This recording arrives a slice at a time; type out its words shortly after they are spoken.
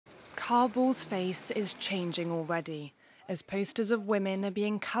Kabul's face is changing already, as posters of women are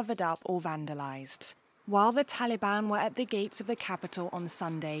being covered up or vandalized. While the Taliban were at the gates of the capital on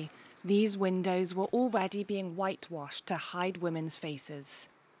Sunday, these windows were already being whitewashed to hide women's faces.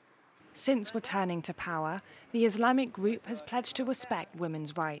 Since returning to power, the Islamic group has pledged to respect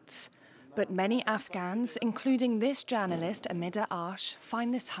women's rights. But many Afghans, including this journalist Amida Arsh,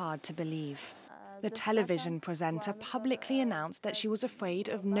 find this hard to believe. The television presenter publicly announced that she was afraid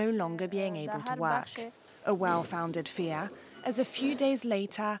of no longer being able to work. A well-founded fear, as a few days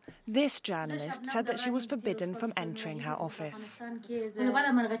later, this journalist said that she was forbidden from entering her office.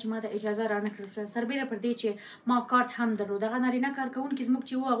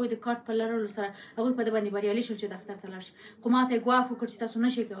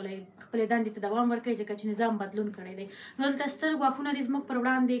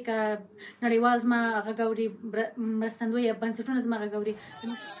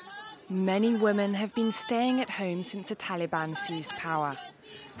 Many women have been staying at home since the Taliban seized power.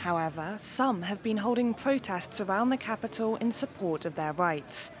 However, some have been holding protests around the capital in support of their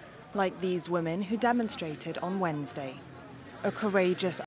rights, like these women who demonstrated on Wednesday. A courageous